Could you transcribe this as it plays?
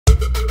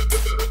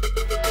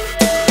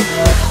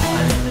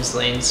is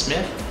Lane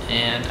Smith,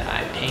 and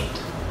I paint.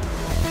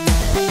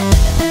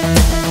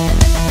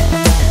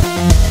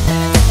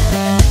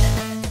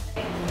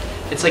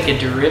 It's like a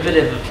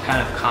derivative of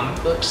kind of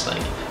comic books.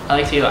 Like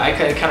I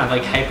kind of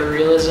like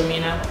hyperrealism,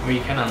 you know, where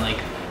you kind of like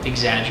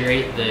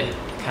exaggerate the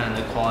kind of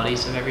the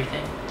qualities of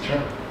everything.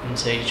 Sure. And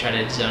so you try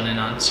to zone in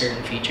on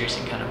certain features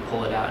and kind of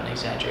pull it out and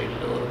exaggerate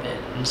it a little bit.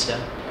 And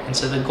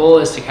so the goal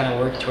is to kind of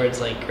work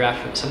towards like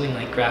something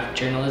like graphic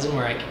journalism,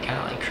 where I can kind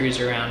of like cruise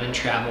around and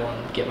travel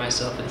and get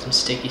myself in some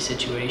sticky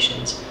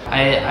situations.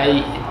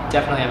 I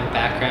definitely have a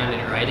background in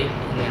writing,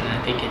 and then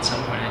I think at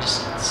some point I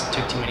just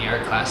took too many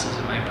art classes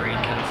and my brain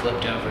kind of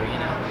flipped over, you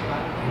know.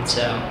 And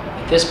so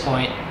at this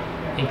point,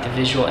 I think the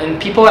visual, and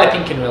people I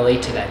think can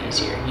relate to that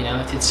easier, you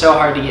know. It's so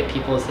hard to get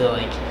people to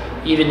like,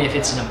 even if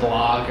it's in a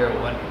blog or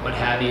what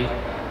have you,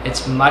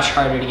 it's much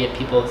harder to get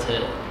people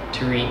to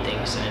read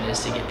things than it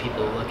is to get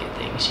people to look at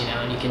things, you know.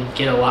 And you can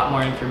get a lot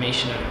more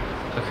information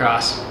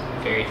across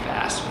very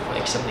fast with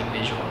like something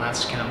visual, and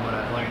that's kind of what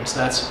I've learned. So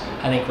that's,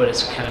 I think, what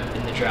has kind of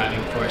been the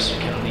driving force of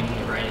kind of leaving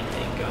the writing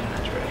thing, going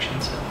that direction.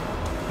 So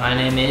my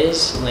name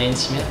is Lane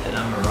Smith, and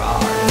I'm a raw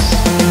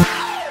artist.